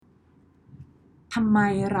ทำไม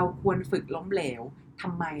เราควรฝึกล้มเหลวท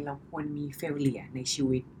ำไมเราควรมีเฟลเลียในชี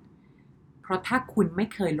วิตเพราะถ้าคุณไม่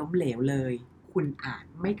เคยล้มเหลวเลยคุณอาจ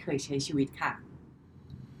ไม่เคยใช้ชีวิตค่ะ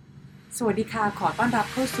สวัสดีค่ะขอต้อนรับ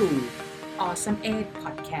เข้าสู่ Awesome 8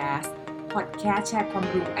 Podcast Podcast แชร์ความ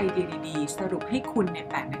รู้ไอเดียดีๆสรุปให้คุณใน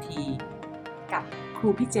8นาทีกับครู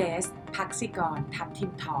พี่เจสภักษิกรทับทิ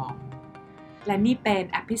มทองและนี่เป็น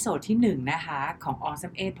เอพิโซดที่1นะคะของ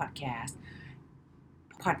Awesome 8 Podcast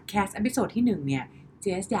เอพิโซดที่1เนี่ยเจ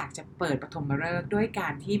สอยากจะเปิดปฐมฤกษ์ด้วยกา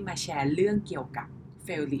รที่มาแชร์เรื่องเกี่ยวกับ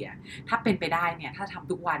failure ถ้าเป็นไปได้เนี่ยถ้าทำ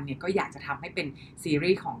ทุกวันเนี่ยก็อยากจะทำให้เป็นซี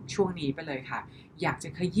รีส์ของช่วงนี้ไปเลยค่ะอยากจะ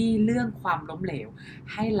ขยี้เรื่องความล้มเหลว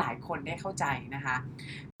ให้หลายคนได้เข้าใจนะคะ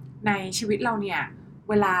ในชีวิตเราเนี่ย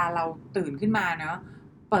เวลาเราตื่นขึ้นมาเนาะ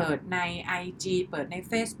เปิดใน IG เปิดใน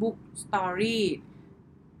Facebook Story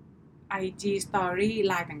IG Story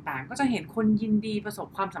Line ต่างๆก็จะเห็นคนยินดีประสบ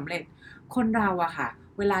ความสำเร็จคนเราอะค่ะ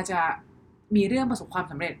เวลาจะมีเรื่องประสบความ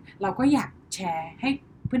สำเร็จเราก็อยากแชร์ให้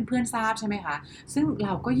เพื่อนๆทราบใช่ไหมคะซึ่งเร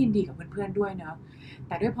าก็ยินดีกับเพื่อนๆด้วยเนาะแ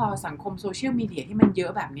ต่ด้วยพอสังคมโซเชียลมีเดียที่มันเยอ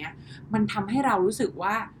ะแบบนี้มันทำให้เรารู้สึก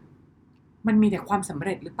ว่ามันมีแต่ความสำเ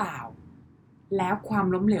ร็จหรือเปล่าแล้วความ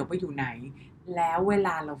ล้มเหลวไปอยู่ไหนแล้วเวล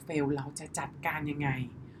าเราเฟลเราจะจัดการยังไง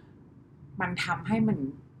มันทำให้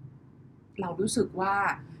เรารู้สึกว่า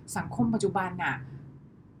สังคมปัจจุบันน่ะ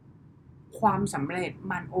ความสำเร็จ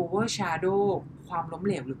มัน overshadow ความล้มเ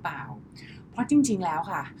หลวหรือเปล่าเพราะจริงๆแล้ว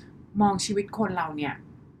ค่ะมองชีวิตคนเราเนี่ย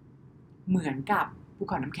เหมือนกับภู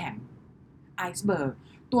เขาน้ำแข็งไอซ์เบิร์ก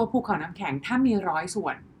ตัวภูเขาน้ำแข็งถ้ามี100ส่ว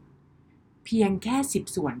นเพียงแค่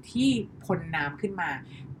10ส่วนที่พ้นน้ำขึ้นมา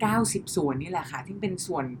90ส่วนนี่แหละค่ะที่เป็น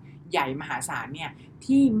ส่วนใหญ่มหาศาลเนี่ย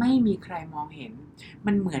ที่ไม่มีใครมองเห็น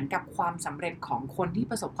มันเหมือนกับความสำเร็จของคนที่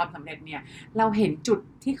ประสบความสำเร็จเนี่ยเราเห็นจุด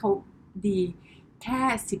ที่เขาดีแค่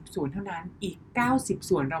10ส่วนเท่านั้นอีก90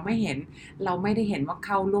ส่วนเราไม่เห็นเราไม่ได้เห็นว่าเข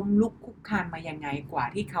าล้มลุกคลุกคลานมายังไงกว่า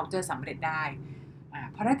ที่เขาจะสำเร็จได้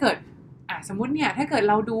เพราะถ้าเกิดสมมุติเนี่ยถ้าเกิด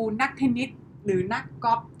เราดูนักเทนนิสหรือนักก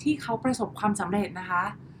อล์ฟที่เขาประสบความสำเร็จนะคะ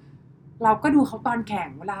เราก็ดูเขาตอนแข่ง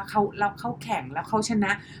เวลาเขาแข่งแล้วเขาชน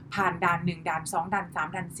ะผ่านด่าน1ด่าน2ด่าน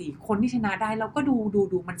3ด่าน4คนที่ชนะได้เราก็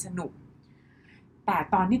ดูมันสนุกแต่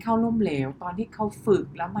ตอนที่เขาล้มเหลวตอนที่เขาฝึก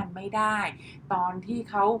แล้วมันไม่ได้ตอนที่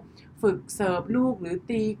เขาฝึกเสิร์ฟลูกหรือ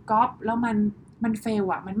ตีกอล์ฟแล้วมันเฟล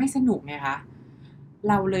อะมันไม่สนุกไงคะ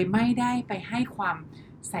เราเลยไม่ได้ไปให้ความ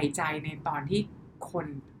ใส่ใจในตอนที่คน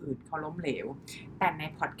อื่นเขาล้มเหลวแต่ใน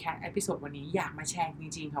พอดแคสต์เอพิโซดวันนี้อยากมาแชร์จ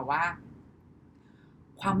ริงๆค่ะว่า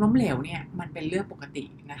ความล้มเหลวเนี่ยมันเป็นเรื่องปกติ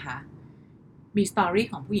นะคะมีสตอรี่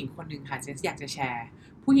ของผู้หญิงคนหนึ่งค่ะเจนอยากจะแชร์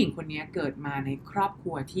ผู้หญิงคนนี้เกิดมาในครอบค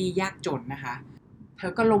รัวที่ยากจนนะคะเธ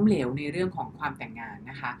อก็ล้มเหลวในเรื่องของความแต่งงาน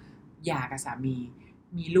นะคะหย่ากับสามี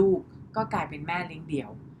มีลูกก็กลายเป็นแม่เลี้ยงเดี่ยว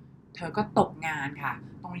เธอก็ตกงานค่ะ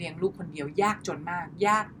ต้องเลี้ยงลูกคนเดียวยากจนมากย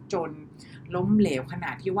ากจนล้มเหลวขน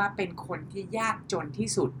าดที่ว่าเป็นคนที่ยากจนที่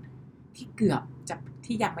สุดที่เกือบจะ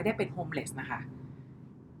ที่ยังไม่ได้เป็นโฮมเลสนะคะ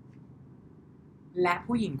และ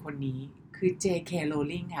ผู้หญิงคนนี้คือ J.K.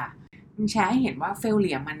 Rowling ค่ะมันแชร์ให้เห็นว่า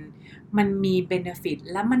failure มันมี benefit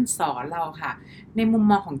และมันสอนเราค่ะในมุม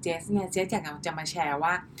มองของเจสเนี่ยเจสอยากจะมาแชร์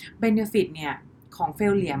ว่า benefit เนี่ยของ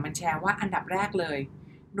failure มันแชร์ว่าอันดับแรกเลย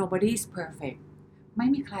nobody is perfect ไม่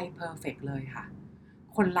มีใคร perfect เลยค่ะ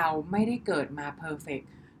คนเราไม่ได้เกิดมา perfect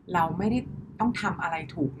เราไม่ได้ต้องทำอะไร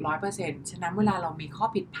ถูก 100% ฉะนั้นเวลาเรามีข้อ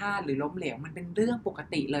ผิดพลาดหรือล้มเหลวมันเป็นเรื่องปก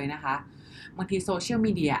ติเลยนะคะบางทีโซเชียล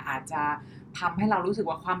มีเดียอาจจะทำให้เรารู้สึก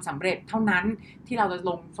ว่าความสำเร็จเท่านั้นที่เราจะ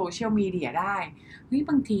ลงโซเชียลมีเดียได้เฮ้ย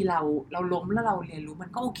บางทีเราล้มแล้วเราเรียนรู้มัน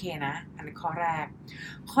ก็โอเคนะอันนี้ข้อแรก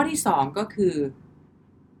ข้อที่2ก็คือ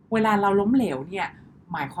เวลาเราล้มเหลวเนี่ย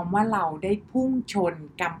หมายความว่าเราได้พุ่งชน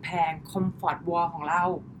กำแพงคอมฟอร์ตวอลของเรา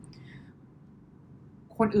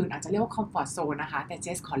คนอื่นอาจจะเรียกว่าคอมฟอร์ตโซนนะคะแต่เจ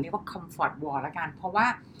สขอเรียกว่าคอมฟอร์ตวอลละกันเพราะว่า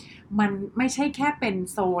มันไม่ใช่แค่เป็น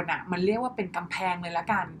โซนอะมันเรียกว่าเป็นกำแพงเลยละ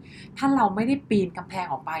กันถ้าเราไม่ได้ปีนกำแพง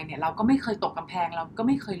ออกไปเนี่ยเราก็ไม่เคยตกกำแพงเราก็ไ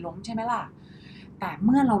ม่เคยล้มใช่ไหมล่ะแต่เ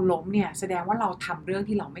มื่อเราล้มเนี่ยแสดงว่าเราทำเรื่อง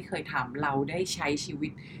ที่เราไม่เคยทำเราได้ใช้ชีวิ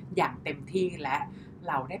ตอย่างเต็มที่และ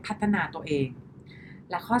เราได้พัฒนาตัวเอง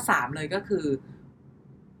และข้อ3เลยก็คือ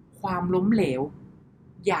ความล้มเหลว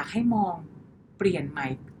อยากให้มองเปลี่ยนใหม่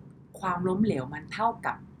ความล้มเหลวมันเท่า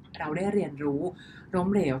กับเราได้เรียนรู้ล้ม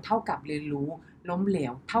เหลวเท่ากับเรียนรู้ล้มเหล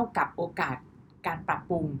วเท่ากับโอกาสการปรับ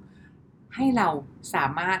ปรุงให้เราสา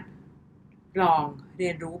มารถลองเรี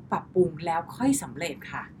ยนรู้ปรับปรุงแล้วค่อยสำเร็จ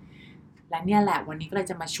ค่ะและเนี่ยแหละวันนี้ก็เลย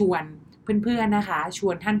จะมาชวนเพื่อนๆนะคะช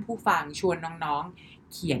วนท่านผู้ฟังชวนน้อง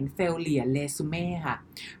ๆเขียน failure resume ค่ะ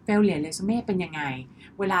failure resume เป็นยังไง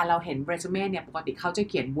เวลาเราเห็น resume เนี่ยปกติเขาจะ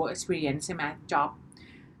เขียน work experience ใช่ไหม job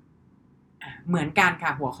เหมือนกันค่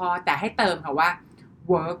ะหัวข้อแต่ให้เติมค่ะว่า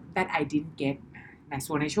work that I didn't get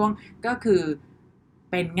ส่วนในช่วงก็คือ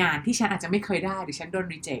เป็นงานที่ฉันอาจจะไม่เคยได้หรือฉันโดน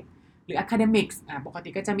reject หรือ academics ปกติ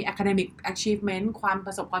ก็จะมี academic achievement ความป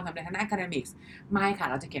ระสบความสำเร็จทางด้าน academics ไม่ค่ะ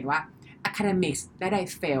เราจะเขียนว่า academics ได้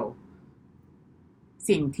fail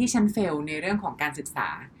สิ่งที่ฉัน fail ในเรื่องของการศึกษา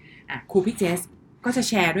ครูพี่เจสก็จะ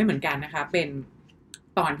แชร์ด้วยเหมือนกันนะคะเป็น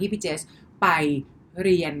ตอนที่พี่เจสไปเ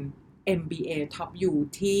รียน MBA Top U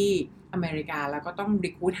ที่อเมริกาแล้วก็ต้อง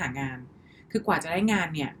recruit หางานคือกว่าจะได้งาน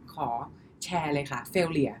เนี่ยขอแชร์เลยค่ะ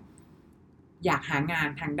failure อยากหางาน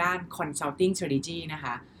ทางด้าน consulting strategy นะค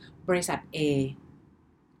ะบริษัท A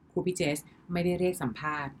ครูพี่เจสไม่ได้เรียกสัมภ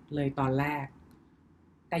าษณ์เลยตอนแรก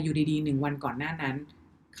แต่อยู่ดีๆ1 วันก่อนหน้านั้น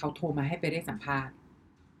เขาโทรมาให้ไปเรียกสัมภาษณ์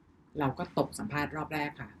เราก็ตกสัมภาษณ์รอบแร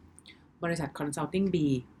กค่ะบริษัท consulting B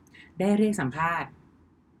ได้เรียกสัมภาษณ์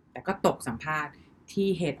แต่ก็ตกสัมภาษณ์ที่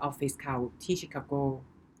head office เขาที่ชิคาโก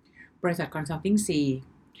บริษัท consulting C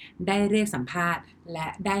ได้เรียกสัมภาษณ์และ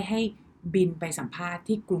ได้ให้บินไปสัมภาษณ์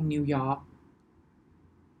ที่กรุงนิวยอร์ก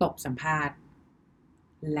ตกสัมภาษณ์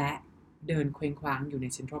และเดินเคว้งคว้างอยู่ใน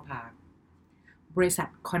เซ็นทรัลพาร์คบริษัท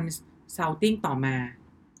consulting ต่อมา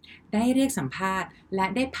ได้เรียกสัมภาษณ์และ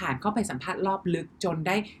ได้ผ่านเข้าไปสัมภาษณ์รอบลึกจนไ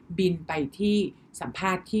ด้บินไปที่สัมภ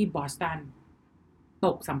าษณ์ที่บอสตันต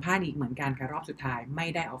กสัมภาษณ์อีกเหมือนกันค่ะรอบสุดท้ายไม่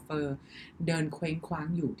ได้ออฟเฟอร์เดินเคว้งคว้าง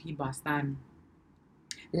อยู่ที่บอสตัน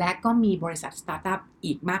และก็มีบริษัทสตาร์ทอัพ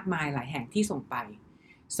อีกมากมายหลายแห่งที่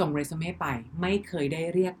ส่งเรซูเม่ไปไม่เคยได้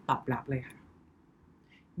เรียกตอบรับเลยค่ะ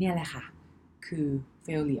เนี่ยแหละค่ะคือ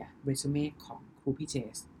failure resume ของครูพี่เจ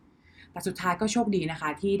สแต่สุดท้ายก็โชคดีนะคะ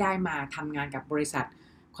ที่ได้มาทำงานกับบริษัท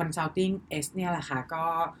Consulting S เนี่ยแหละค่ะก็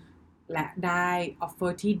และได้ออฟเฟอ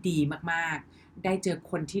ร์ที่ดีมากๆได้เจอ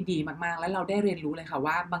คนที่ดีมากๆแล้วเราได้เรียนรู้เลยค่ะ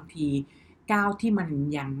ว่าบางทีก้าวที่มัน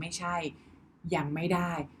ยังไม่ใช่ยังไม่ไ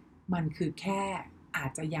ด้มันคือแค่อา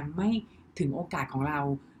จจะยังไม่ถึงโอกาสของเร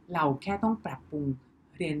าแค่ต้องปรับปรุง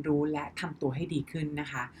เรียนรู้และทำตัวให้ดีขึ้นนะ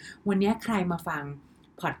คะวันนี้ใครมาฟัง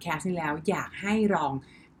พอดแคสต์นี้แล้วอยากให้ลอง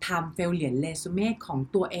ทำ failure resume ของ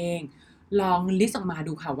ตัวเองลองลิสต์ออกมา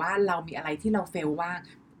ดูค่ะว่าเรามีอะไรที่เราเฟล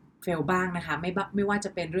บ้างนะคะไม่ว่าจะ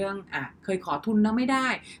เป็นเรื่องเคยขอทุนแล้วไม่ได้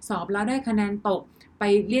สอบแล้วได้คะแนนตกไป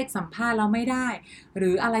เรียกสัมภาษณ์แล้วไม่ได้หรื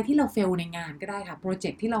ออะไรที่เราเฟลในงานก็ได้ค่ะโปรเจ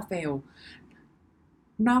กต์ที่เราเฟล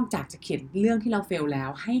นอกจากจะเขียนเรื่องที่เราเฟลแล้ว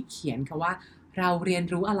ให้เขียนค่ะว่าเราเรียน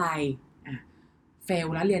รู้อะไรเฟล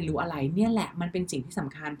แล้วเรียนรู้อะไรเนี่ยแหละมันเป็นสิ่งที่ส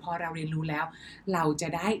ำคัญพอเราเรียนรู้แล้วเราจะ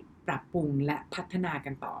ได้ปรับปรุงและพัฒนา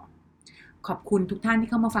กันต่อขอบคุณทุกท่านที่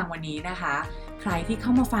เข้ามาฟังวันนี้นะคะใครที่เข้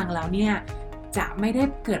ามาฟังแล้วเนี่ยจะไม่ได้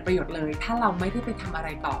เกิดประโยชน์เลยถ้าเราไม่ได้ไปทำอะไร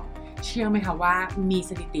ต่อเชื่อไหมคะว่ามี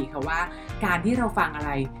สถิติค่ะว่าการที่เราฟังอะไ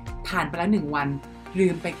รผ่านไปแล้ว1 วันลื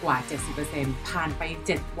มไปกว่า 70% ผ่านไป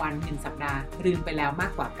7 วัน1 สัปดาห์ลืมไปแล้วมา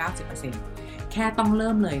กกว่า 90% แค่ต้องเ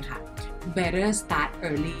ริ่มเลยค่ะ Better start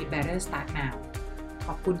early Better start now ข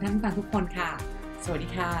อบคุณท่านผู้ฟังทุกคนค่ะสวัสดี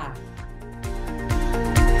ค่ะ